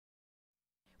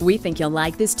We think you'll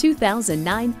like this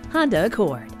 2009 Honda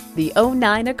Accord. The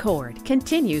 '09 Accord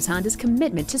continues Honda's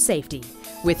commitment to safety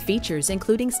with features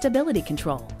including stability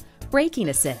control, braking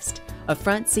assist, a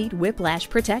front seat whiplash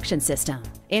protection system,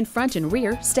 and front and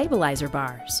rear stabilizer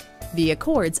bars. The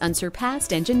Accord's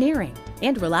unsurpassed engineering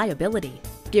and reliability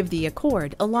give the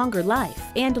Accord a longer life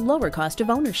and lower cost of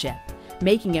ownership,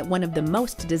 making it one of the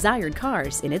most desired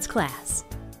cars in its class.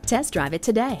 Test drive it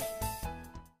today.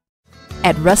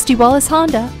 At Rusty Wallis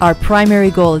Honda, our primary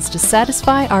goal is to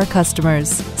satisfy our customers.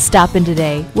 Stop in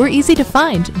today. We're easy to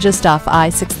find just off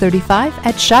I-635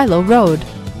 at Shiloh Road.